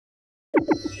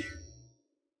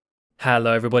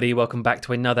Hello everybody, welcome back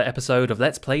to another episode of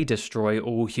Let's Play Destroy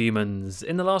All Humans.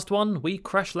 In the last one, we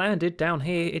crash landed down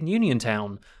here in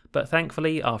Uniontown, but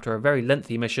thankfully, after a very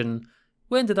lengthy mission,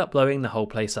 we ended up blowing the whole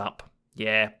place up.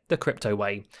 Yeah, the crypto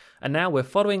way. And now we're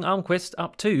following Armquist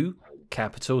up to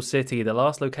Capital City, the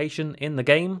last location in the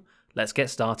game. Let's get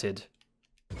started.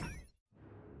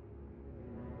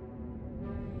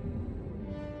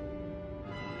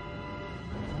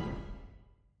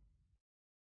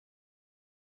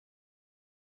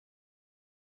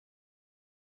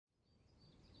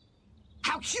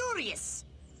 How curious!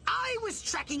 I was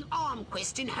tracking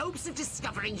Armquist in hopes of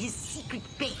discovering his secret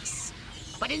base.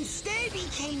 But instead he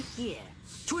came here,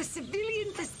 to a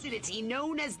civilian facility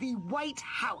known as the White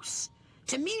House,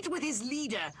 to meet with his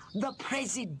leader, the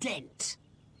President.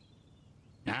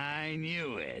 I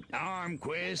knew it.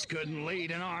 Armquist couldn't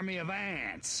lead an army of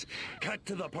ants. Cut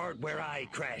to the part where I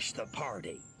crashed the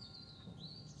party.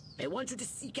 I want you to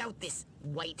seek out this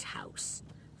White House.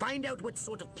 Find out what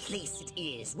sort of place it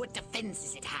is, what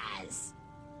defenses it has.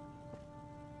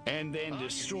 And then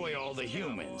destroy all the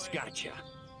humans. Gotcha.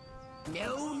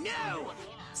 No!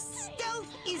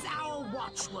 Stealth is our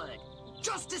watchword.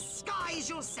 Just disguise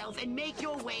yourself and make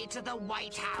your way to the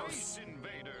White House.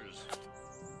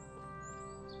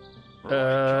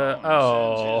 I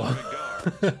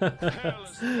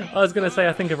was going to say,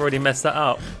 I think I've already messed that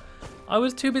up. I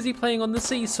was too busy playing on the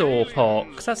seesaw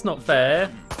Pox. That's not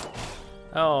fair.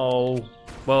 Oh,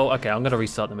 well, okay, I'm going to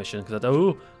restart the mission because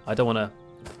I don't want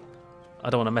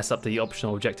to mess up the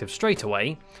optional objective straight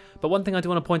away. But one thing I do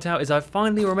want to point out is I've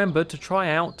finally remembered to try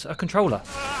out a controller.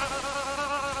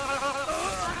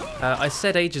 I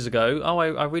said ages ago,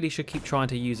 I really should keep trying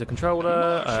to use a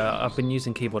controller. I've been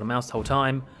using keyboard and mouse the whole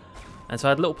time. And so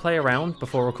I had a little play around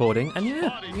before recording. And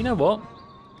yeah, you know what?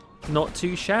 Not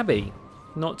too shabby.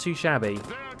 Not too shabby.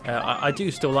 I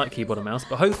do still like keyboard and mouse,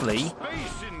 but hopefully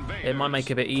it might make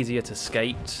it a bit easier to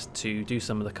skate, to do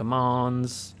some of the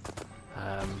commands.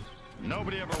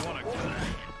 Nobody ever wanted that.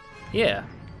 Yeah.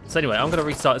 So anyway, I'm going to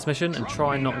restart this mission and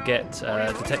try and not get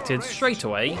detected straight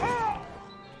away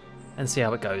and see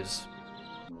how it goes.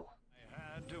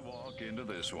 I had to walk into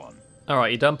this one.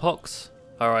 Alright, you done, Pox?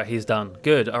 Alright, he's done.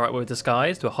 Good. Alright, we're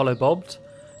disguised. We're hollow bobbed.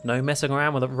 No messing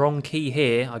around with the wrong key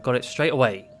here. I got it straight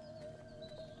away.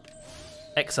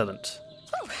 Excellent.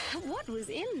 Oh, what was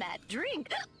in that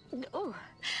drink? Oh.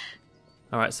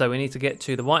 Alright, so we need to get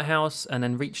to the White House and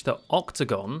then reach the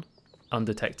Octagon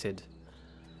undetected.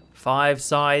 5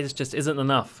 sides just isn't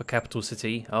enough for Capital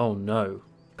City. Oh no,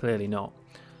 clearly not.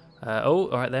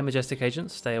 Alright, they're majestic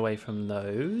agents. Stay away from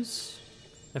those.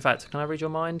 In fact, can I read your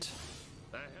mind?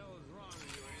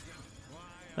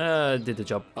 Did the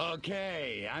job.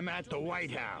 Okay, I'm at the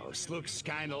White House. Looks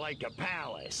kind of like a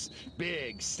palace.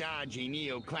 Big, stodgy,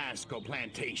 neoclassical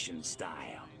plantation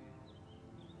style.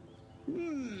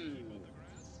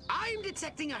 I'm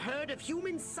detecting a herd of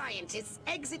human scientists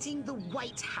exiting the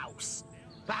White House.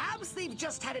 Perhaps they've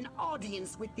just had an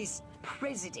audience with this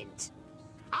president.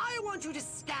 I want you to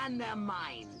scan their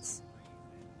minds.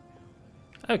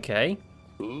 Okay.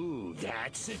 Ooh,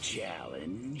 that's a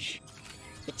challenge.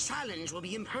 The challenge will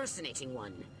be impersonating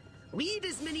one. Read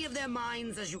as many of their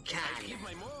minds as you can.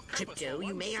 Crypto,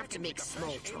 you may have to make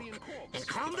small talk, and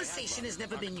conversation has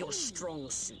never been your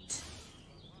strong suit.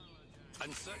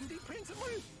 Uncertainty principle?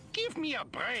 Give me a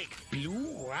break.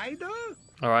 Blue Rider?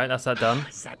 Alright, that's that done.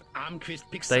 That Armquist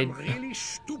picked They- some really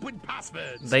stupid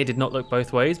passwords. They did not look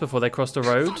both ways before they crossed the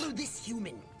road. Follow this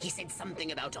human. He said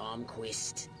something about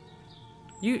Armquist.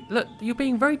 Look, you're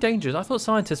being very dangerous. I thought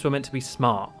scientists were meant to be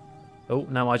smart. Oh,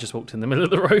 now I just walked in the middle of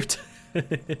the road.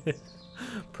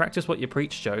 Practice what you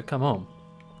preach, Joe. Come on.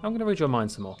 I'm going to read your mind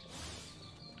some more.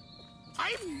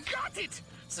 I've got it!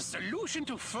 The solution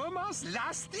to Fermat's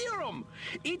last theorem.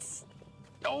 It's...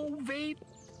 Oh, wait.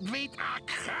 Ah,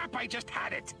 crap, I just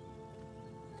had it.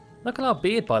 Look at our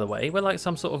beard, by the way. We're like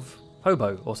some sort of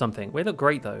hobo or something. We look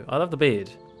great, though. I love the beard.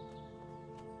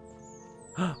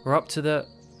 We're up to the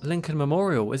Lincoln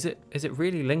Memorial. Is it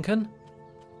really Lincoln?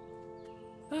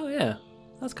 Oh, yeah.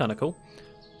 That's kind of cool.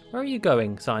 Where are you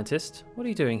going, scientist? What are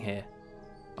you doing here?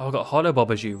 Oh, I've got Hollow Bob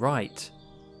as you. Right.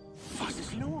 What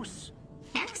is loose?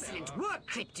 Excellent work,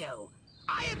 Crypto.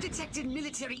 I have detected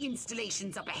military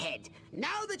installations up ahead.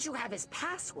 Now that you have his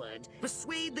password,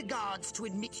 persuade the guards to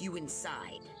admit you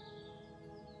inside.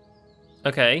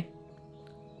 Okay.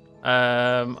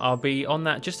 I'll be on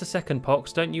that just a second,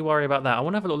 Pox. Don't you worry about that. I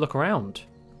want to have a little look around.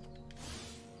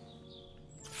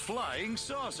 Flying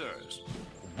saucers.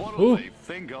 What Ooh. do they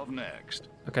think of next?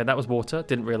 Okay, that was water.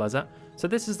 Didn't realise that. So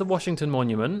this is the Washington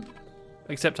Monument.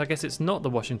 Except I guess it's not the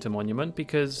Washington Monument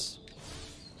because...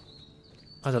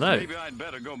 I don't know. Maybe I'd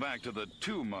better go back to the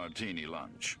 2-martini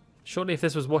lunch. Surely if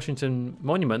this was Washington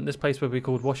Monument, this place would be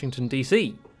called Washington,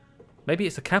 D.C. Maybe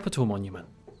it's the Capitol Monument.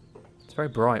 It's very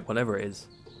bright, whatever it is.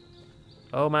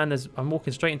 Oh man, I'm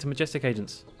walking straight into Majestic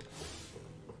Agents.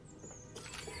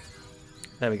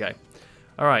 There we go.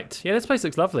 Alright, yeah, this place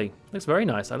looks lovely. Looks very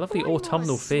nice. I love the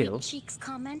autumnal feel. Cheeks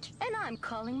comment, and I'm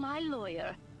calling my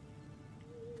lawyer.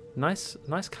 Nice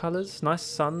colours, nice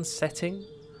sun setting.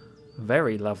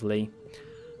 Very lovely.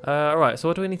 Alright, so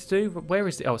what do we need to do? Where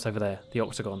is the... Oh, it's over there. The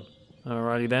octagon.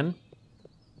 Alrighty then.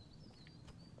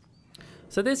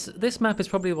 So this map is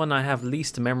probably the one I have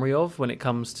least memory of when it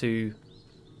comes to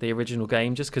the original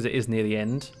game, just because it is near the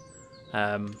end.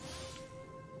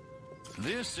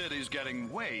 This city's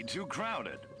getting way too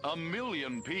crowded. 1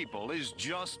 million people is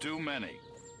just too many.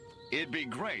 It'd be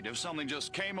great if something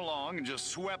just came along and just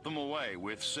swept them away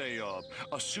with, say,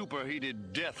 a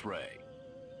superheated death ray.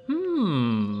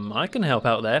 I can help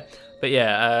out there. But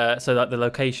yeah, so like the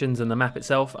locations and the map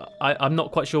itself, I'm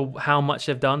not quite sure how much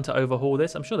they've done to overhaul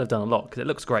this. I'm sure they've done a lot because it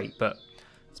looks great, but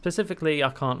specifically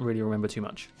I can't really remember too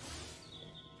much.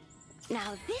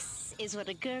 Now this is what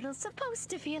a girdle's supposed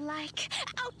to feel like.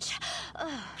 Ouch!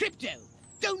 Ugh. Crypto,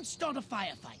 don't start a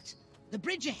firefight. The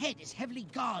bridge ahead is heavily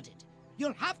guarded.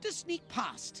 You'll have to sneak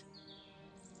past.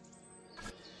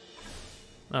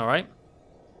 Alright.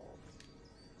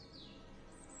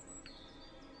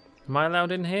 Am I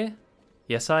allowed in here?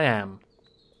 Yes, I am.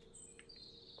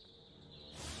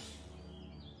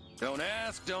 Don't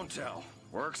ask, don't tell.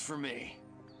 Works for me.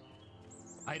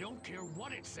 I don't care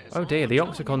what it says. Oh dear, the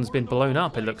octagon's been blown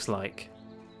up, it looks like.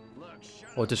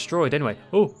 Or destroyed, anyway.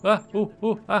 Oh, ah, oh,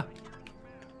 oh, ah.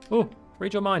 Oh,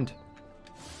 read your mind.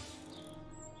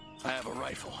 I have a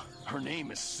rifle. Her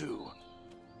name is Sue.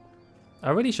 I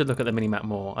really should look at the minimap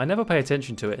more. I never pay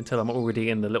attention to it until I'm already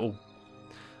in the little,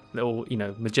 you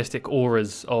know, majestic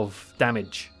auras of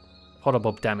damage.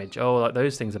 Holobob damage. Oh, like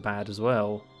those things are bad as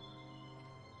well.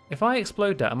 If I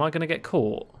explode that, am I going to get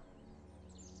caught?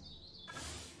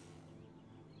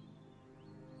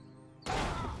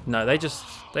 No, they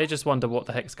just wonder what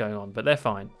the heck's going on, but they're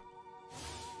fine.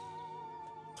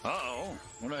 Uh-oh,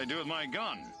 what do I do with my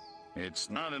gun? It's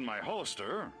not in my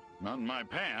holster, not in my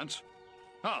pants.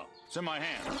 Oh, it's in my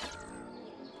hand.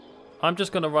 I'm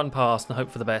just going to run past and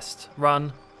hope for the best.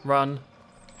 Run, run,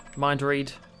 mind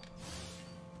read.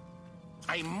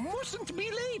 I mustn't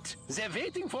be late. They're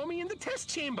waiting for me in the test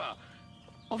chamber.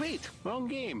 Oh wait, wrong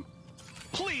game.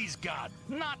 Please, God,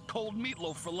 not cold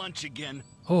meatloaf for lunch again.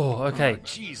 Oh, okay.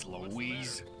 Jeez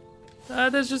Louise.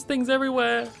 There's just things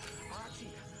everywhere.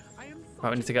 Right,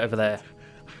 we need to get over there.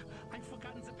 I've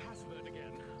forgotten the password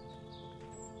again.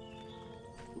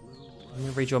 Let me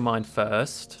read your mind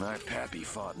first. My pappy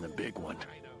fought in a big one.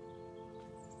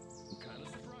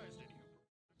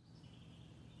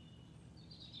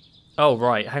 Oh,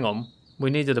 right, hang on. We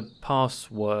needed a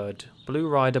password. Blue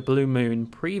Rider, Blue Moon,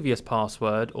 previous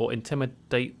password, or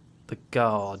intimidate the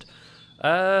guard.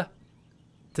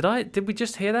 Did we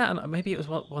just hear that? And maybe it was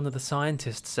what one of the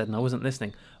scientists said and I wasn't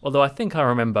listening. Although I think I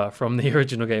remember from the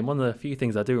original game, one of the few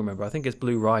things I do remember, I think it's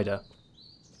Blue Rider.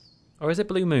 Or is it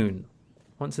Blue Moon?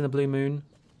 Once in a Blue Moon?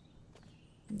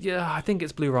 Yeah, I think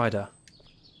it's Blue Rider.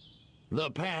 The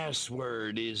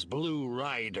password is Blue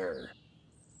Rider.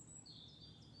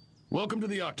 Welcome to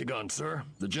the Octagon, sir.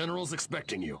 The General's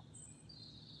expecting you.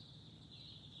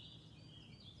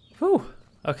 Whew.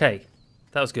 Okay,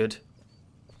 that was good.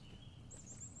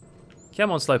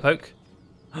 Come on, Slowpoke.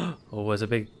 Oh, there's a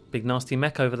big nasty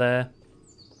mech over there.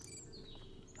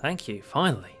 Thank you,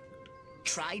 finally.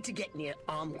 Try to get near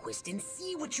Armquist and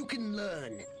see what you can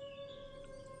learn.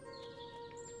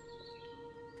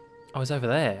 Oh, it's over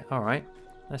there. All right.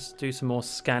 Let's do some more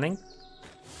scanning.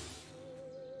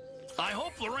 I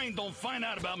hope Lorraine don't find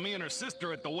out about me and her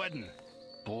sister at the wedding.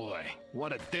 Boy,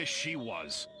 what a dish she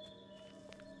was.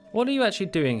 What are you actually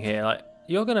doing here? Like,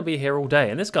 you're going to be here all day,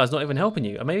 and this guy's not even helping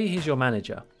you. Or maybe he's your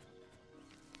manager.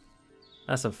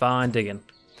 That's some fine digging.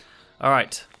 All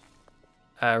right.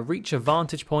 Reach a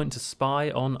vantage point to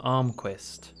spy on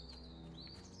Armquist.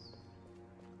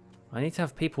 I need to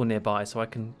have people nearby so I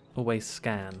can always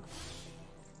scan.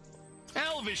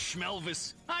 Elvis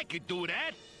schmelvis, I could do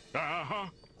that. Uh-huh.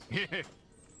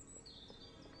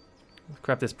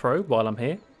 Grab this probe while I'm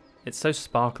here. It's so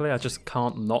sparkly, I just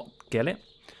can't not get it.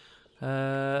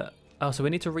 Oh, so we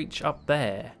need to reach up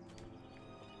there.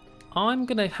 I'm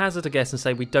going to hazard a guess and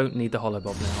say we don't need the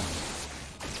holobob now.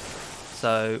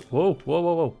 So,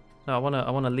 whoa. No, I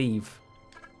want to leave.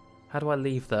 How do I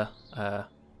leave the...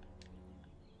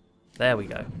 There we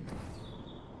go.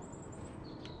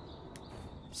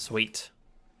 Sweet.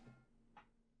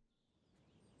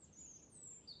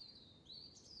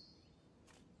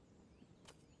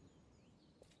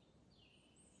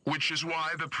 which is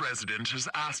why the President has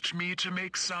asked me to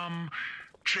make some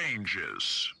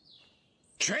changes.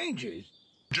 Changes?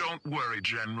 Don't worry,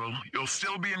 General. You'll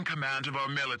still be in command of our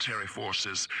military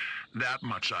forces. That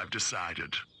much I've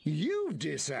decided. You've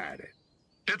decided?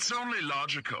 It's only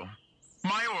logical.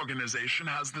 My organization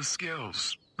has the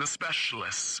skills, the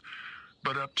specialists.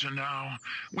 But up to now,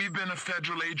 we've been a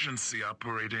federal agency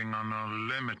operating on a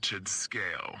limited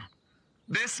scale.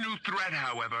 This new threat,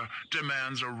 however,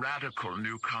 demands a radical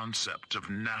new concept of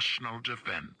national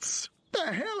defense.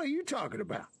 The hell are you talking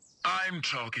about? I'm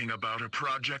talking about a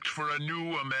project for a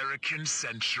new American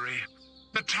century.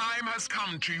 The time has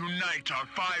come to unite our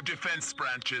 5 defense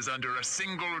branches under a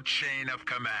single chain of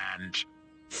command.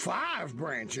 5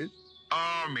 branches?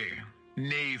 Army,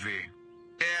 Navy,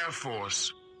 Air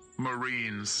Force,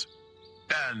 Marines,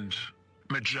 and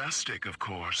Majestic, of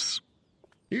course.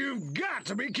 You've got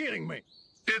to be kidding me!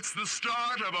 It's the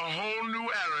start of a whole new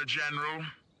era, General.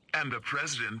 And the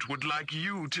President would like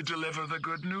you to deliver the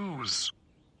good news.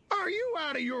 Are you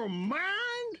out of your mind?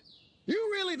 You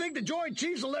really think the Joint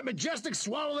Chiefs will let Majestic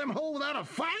swallow them whole without a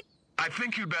fight? I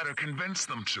think you'd better convince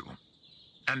them to.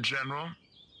 And General,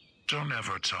 don't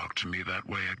ever talk to me that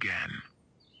way again.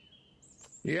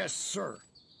 Yes, sir.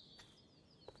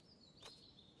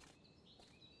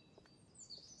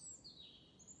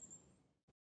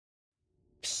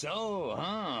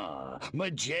 So,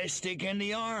 Majestic and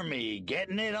the Army,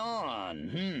 getting it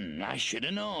on. I should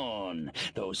have known.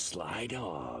 Those sly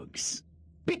dogs.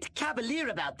 Bit cavalier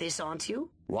about this, aren't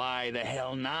you? Why the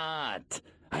hell not?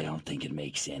 I don't think it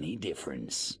makes any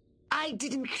difference. I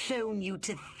didn't clone you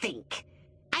to think.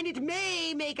 And it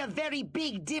may make a very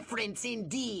big difference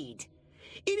indeed.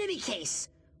 In any case,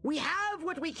 we have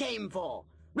what we came for.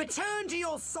 Return to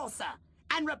your saucer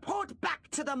and report back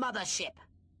to the mothership.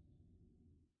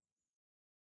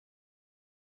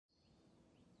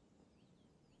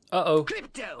 Uh-oh.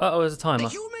 Crypto! Uh-oh, there's a timer. The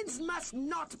humans must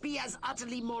not be as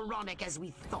utterly moronic as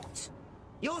we thought.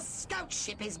 Your scout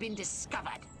ship has been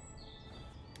discovered.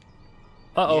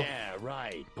 Uh-oh. Yeah,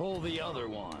 right. Pull the other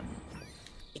one.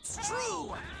 It's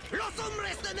true! Los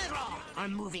hombres de negro!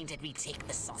 I'm moving to retake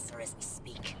the saucer as we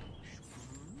speak.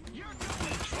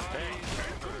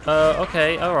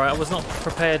 Okay, alright. I was not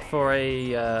prepared for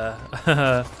a,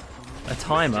 a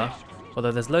timer.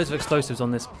 Although there's loads of explosives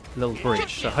on this little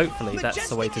bridge, so hopefully that's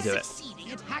the way to do it. Succeeding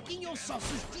at hacking your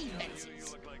saucer's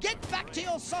defenses. Get back to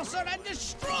your saucer and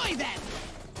destroy them!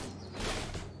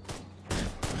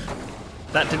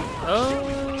 That didn't...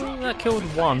 Oh, that killed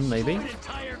one, maybe.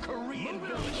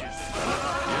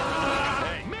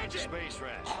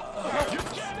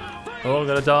 Oh, I'm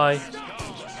gonna die.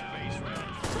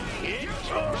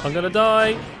 I'm gonna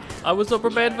die. I was not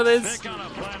prepared for this.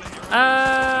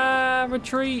 Ah,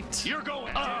 retreat.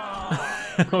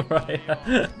 Alright.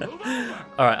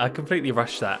 Alright, I completely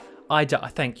rushed that.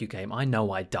 Thank you, game. I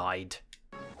know I died.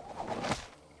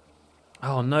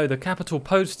 Oh no, the Capitol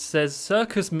Post says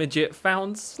circus midget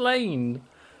found slain.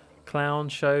 Clown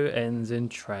show ends in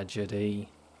tragedy.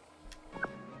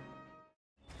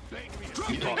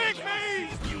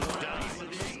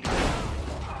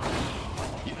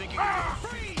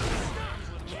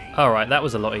 Alright, that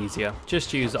was a lot easier.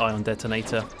 Just use ion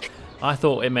detonator. I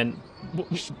thought it meant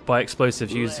by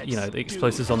explosives use, you know, the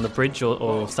explosives on the bridge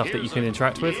or stuff that you can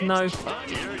interact with. No,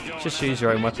 just use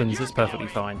your own weapons, it's perfectly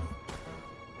fine.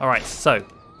 Alright, so,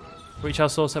 reach our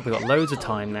saucer, we've got loads of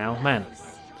time now. Man,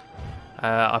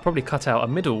 I probably cut out a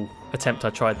middle attempt I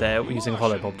tried there using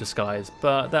Holobob disguise,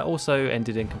 but that also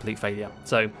ended in complete failure.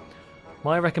 So,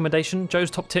 my recommendation,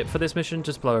 Joe's top tip for this mission,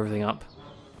 just blow everything up.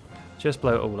 Just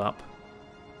blow it all up.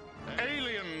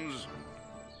 Aliens!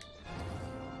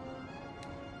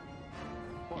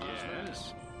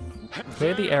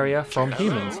 Clear the area from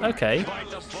humans. Okay.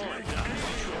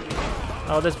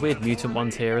 Oh, there's weird mutant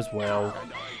ones here as well.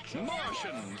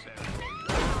 Martians!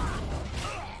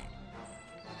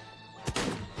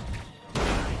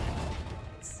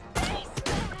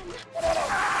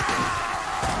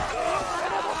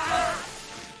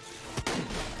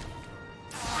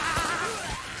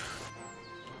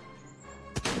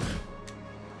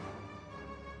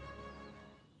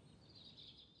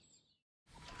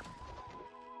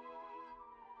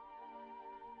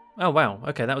 Oh wow,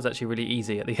 okay, that was actually really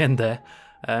easy at the end there.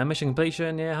 Mission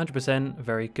completion, yeah, 100%,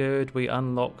 very good. We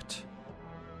unlocked...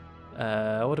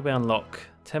 what did we unlock?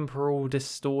 Temporal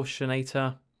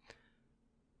Distortionator.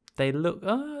 They look...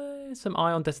 some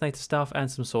ion detonator stuff and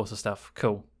some saucer stuff.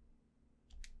 Cool.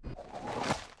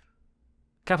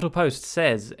 Capitol Post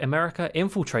says, America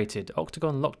infiltrated.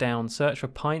 Octagon lockdown. Search for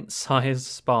pint-sized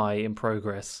spy in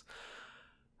progress.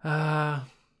 Yeah,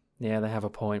 they have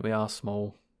a point. We are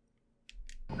small.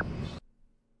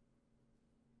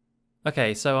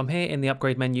 Okay, so I'm here in the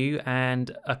upgrade menu,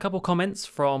 and a couple comments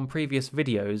from previous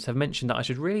videos have mentioned that I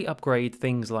should really upgrade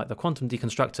things like the quantum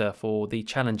deconstructor for the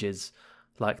challenges,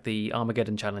 like the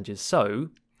Armageddon challenges. So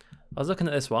I was looking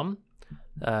at this one,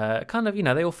 kind of, you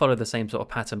know, they all follow the same sort of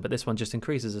pattern, but this one just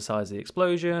increases the size of the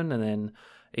explosion and then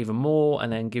even more,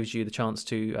 and then gives you the chance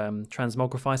to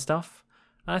transmogrify stuff.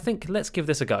 And I think let's give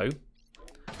this a go.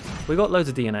 We've got loads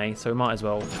of DNA, so we might as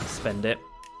well spend it.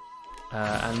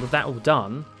 And with that all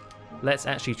done, let's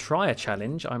actually try a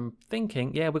challenge. I'm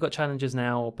thinking, yeah, we've got challenges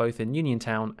now both in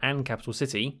Uniontown and Capital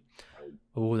City.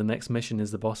 Oh, the next mission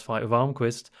is the boss fight with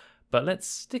Armquist. But let's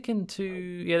stick in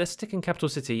Capital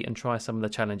City and try some of the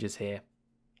challenges here.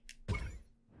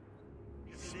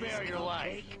 Spare your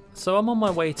life. So I'm on my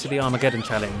way to the Armageddon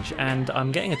challenge, and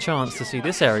I'm getting a chance to see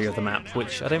this area of the map,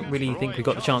 which I don't really think we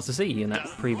got the chance to see in that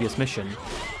previous mission.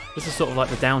 This is sort of like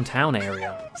the downtown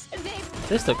area.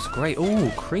 This looks great.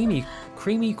 Oh, creamy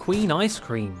queen ice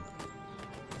cream.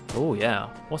 Oh yeah,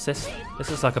 what's this? This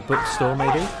is like a bookstore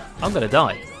maybe? I'm gonna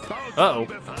die. Uh-oh.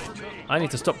 I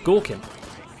need to stop gawking.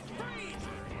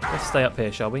 Let's stay up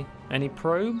here, shall we? Any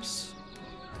probes?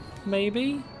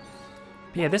 Maybe?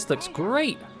 Yeah, this looks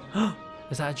great.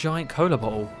 Is that a giant cola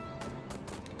bottle?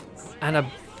 And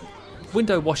a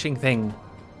window washing thing.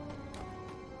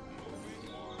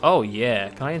 Oh yeah,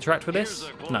 can I interact with this?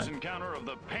 No. Encounter of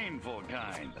the painful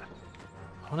kind.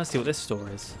 I want to see what this store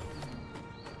is.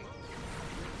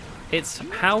 It's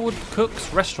Howard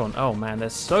Cook's restaurant. Oh man,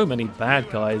 there's so many bad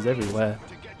guys everywhere.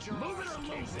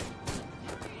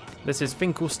 This is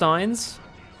Finkelstein's.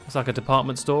 It's like a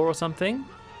department store or something.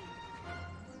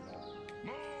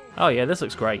 Oh yeah, this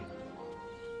looks great.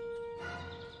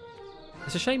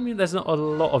 It's a shame there's not a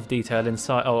lot of detail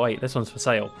inside. Oh wait, this one's for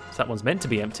sale. So that one's meant to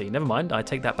be empty. Never mind, I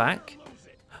take that back.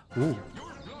 Ooh.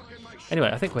 Anyway,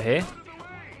 I think we're here.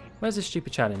 Where's this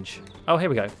stupid challenge? Oh, here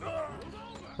we go.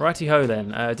 Righty-ho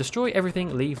then. Destroy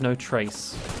everything, leave no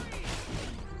trace.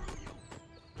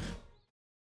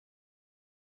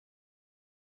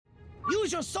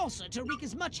 Use your saucer to wreak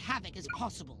as much havoc as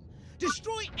possible.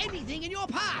 Destroy anything in your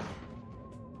path.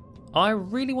 I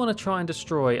really want to try and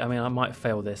destroy, I mean, I might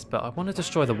fail this, but I want to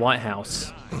destroy the White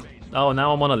House. Oh,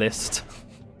 now I'm on a list.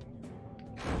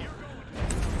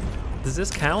 Does this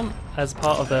count as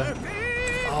part of the...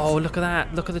 Oh, look at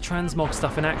that. Look at the transmog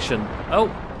stuff in action. Oh.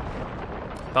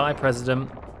 Bye,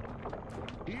 President.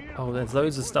 Oh, there's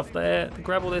loads of stuff there.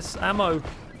 Grab all this ammo.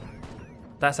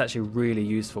 That's actually really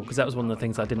useful, because that was one of the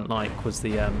things I didn't like, was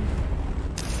the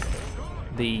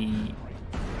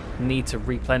need to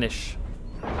replenish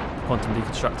quantum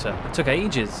deconstructor. It took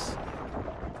ages.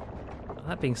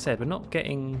 That being said, we're not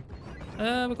getting...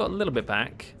 we've got a little bit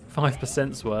back.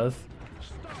 5%'s worth.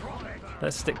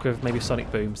 Let's stick with maybe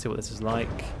Sonic Boom, see what this is like.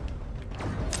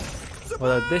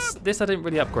 Well, this I didn't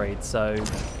really upgrade, so...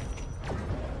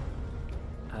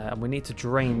 and we need to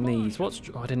drain these. What's...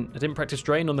 Oh, I didn't practice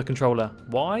drain on the controller.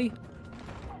 Why?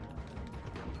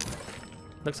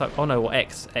 Looks like... Oh no,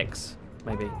 X,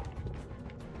 maybe.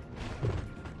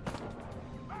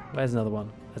 Where's another one?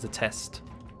 As a test.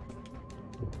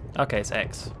 Okay, it's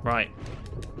X. Right.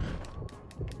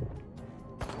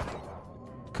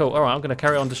 Cool. Alright, I'm going to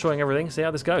carry on destroying everything, see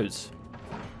how this goes.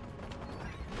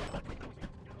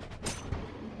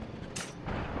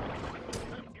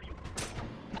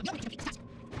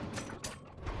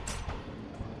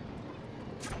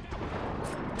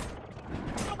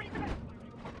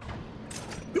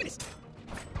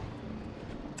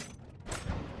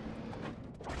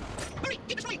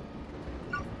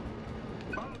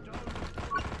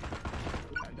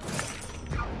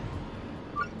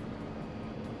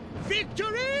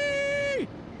 Victory!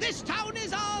 This town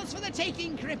is ours for the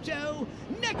taking, Crypto.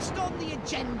 Next on the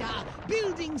agenda,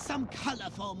 building some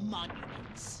colorful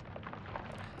monuments.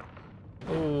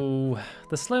 Oh,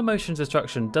 the slow motion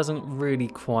destruction doesn't really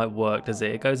quite work, does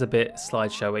it? It goes a bit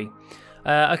slideshowy.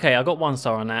 Okay, I got 1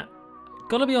 star on that.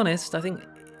 Gotta be honest, I think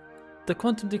the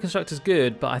quantum deconstructor is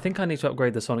good, but I think I need to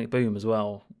upgrade the Sonic Boom as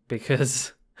well,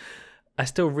 because I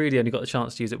still really only got the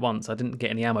chance to use it once. I didn't get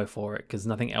any ammo for it because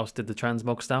nothing else did the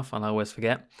transmog stuff, and I always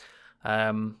forget.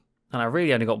 And I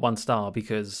really only got 1 star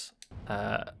because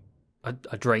I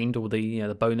drained all the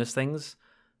the bonus things.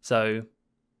 So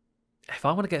if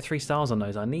I want to get 3 stars on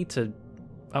those, I need to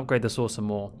upgrade the saucer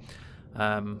more,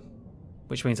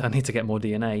 which means I need to get more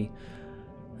DNA.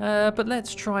 But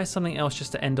let's try something else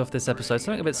just to end off this episode.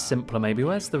 Something a bit simpler maybe.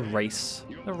 Where's the race?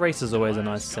 The race is always a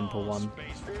nice simple one.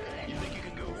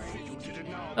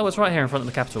 Oh, it's right here in front of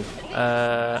the Capitol.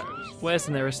 Where's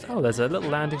the nearest? Oh, there's a little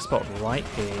landing spot right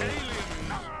here.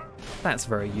 That's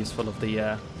very useful of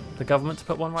the government to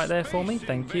put one right there for me.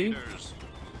 Thank you.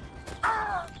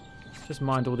 Just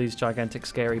mind all these gigantic,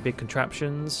 scary, big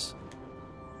contraptions.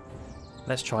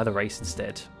 Let's try the race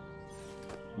instead.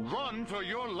 Run for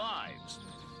your lives!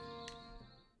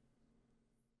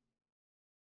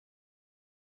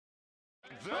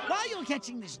 While you're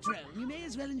catching this drone, you may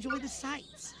as well enjoy the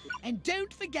sights. And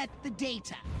don't forget the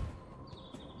data.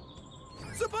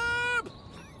 Superb!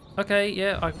 Okay,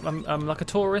 yeah, I'm like a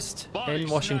tourist in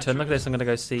Washington. Look at this, I'm going to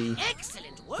go see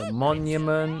Excellent work. the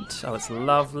monument. Oh, it's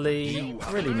lovely.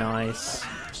 Really nice.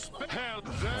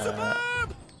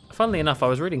 Funnily enough, I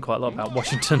was reading quite a lot about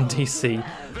Washington, D.C.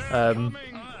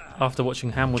 After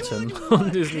watching Hamilton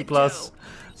on Disney+.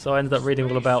 So I ended up reading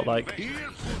all about like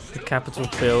the Capitol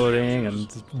building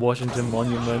and Washington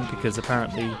Monument, because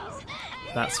apparently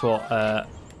that's what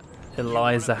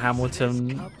Eliza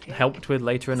Hamilton helped with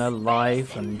later in her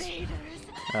life, and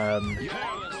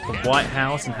the White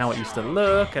House and how it used to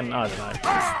look, and I don't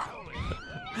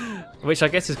know. Which I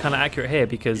guess is kind of accurate here,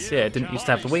 because yeah, it didn't used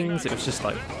to have the wings, it was just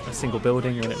like a single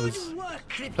building when it was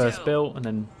first built, and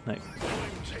then like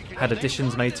had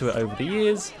additions made to it over the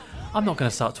years. I'm not going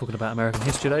to start talking about American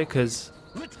history though, because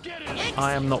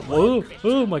I am not,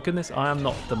 oh my goodness, I am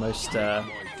not the most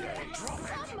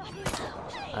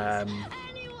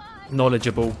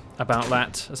knowledgeable about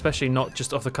that, especially not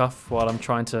just off the cuff while I'm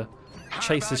trying to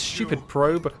chase this stupid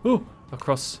probe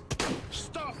across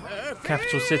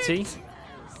Capital City.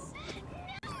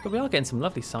 But we are getting some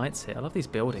lovely sights here. I love these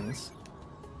buildings.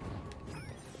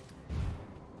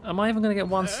 Am I even going to get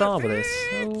 1 star with this?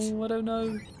 Oh, I don't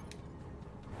know.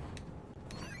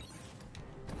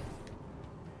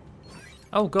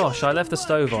 Oh gosh, I left the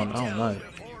stove on. Oh no.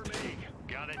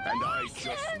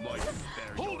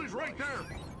 Hold it right there!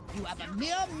 You have a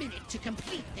mere minute to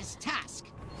complete this task.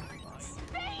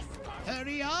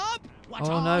 Hurry up! What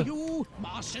Oh, are no. you,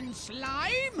 Martian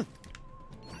slime?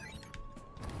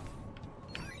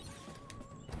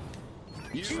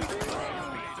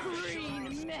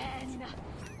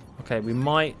 Okay, we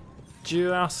might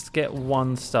just get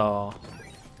 1 star.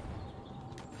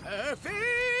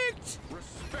 Perfect!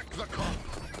 Respect the cop!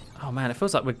 Oh man, it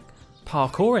feels like we're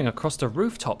parkouring across the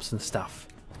rooftops and stuff.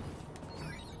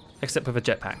 Except with a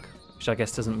jetpack, which I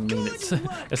guess doesn't mean it's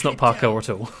it's not parkour at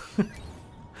all.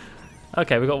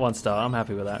 Okay, we got 1 star. I'm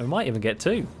happy with that. We might even get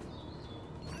 2.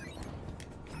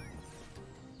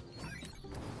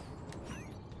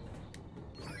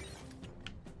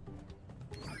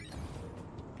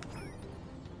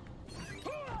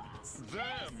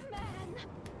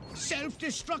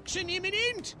 Self-destruction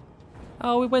imminent?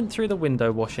 Oh, we went through the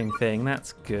window washing thing.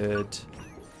 That's good.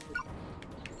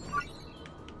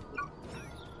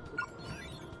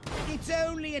 It's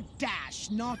only a dash,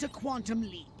 not a quantum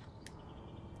leap.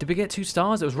 Did we get 2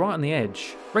 stars? It was right on the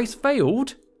edge. Race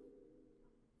failed?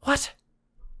 What?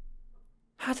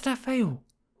 How did that fail?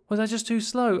 Was I just too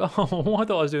slow? Oh, I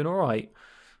thought I was doing alright.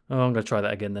 Oh, I'm going to try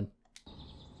that again then.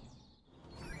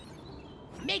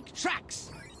 Make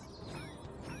tracks!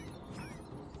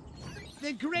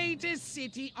 The greatest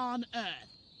city on Earth.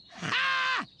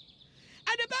 Ha!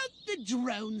 And about the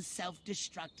drone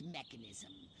self-destruct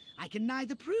mechanism. I can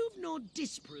neither prove nor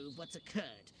disprove what's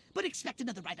occurred, but expect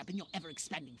another write-up in your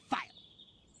ever-expanding file.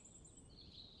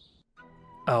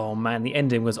 Oh man, the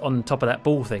ending was on top of that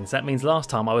ball thing, so that means last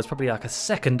time I was probably like a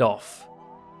second off.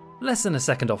 Less than a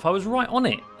second off, I was right on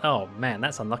it. Oh man,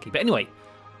 that's unlucky. But anyway,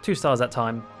 2 stars that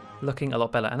time, looking a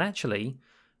lot better. And actually,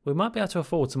 we might be able to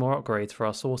afford some more upgrades for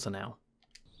our saucer now.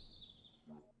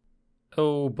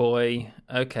 Oh boy,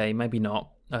 okay, maybe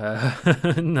not.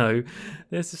 No,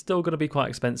 this is still going to be quite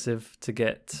expensive to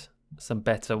get some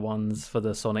better ones for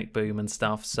the sonic boom and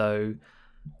stuff, so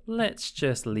let's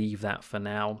just leave that for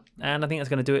now. And I think that's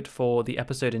going to do it for the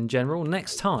episode in general.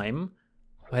 Next time,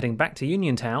 we're heading back to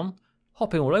Uniontown,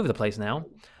 hopping all over the place now,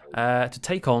 to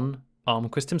take on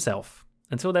Armquist himself.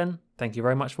 Until then, thank you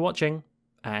very much for watching,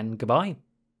 and goodbye.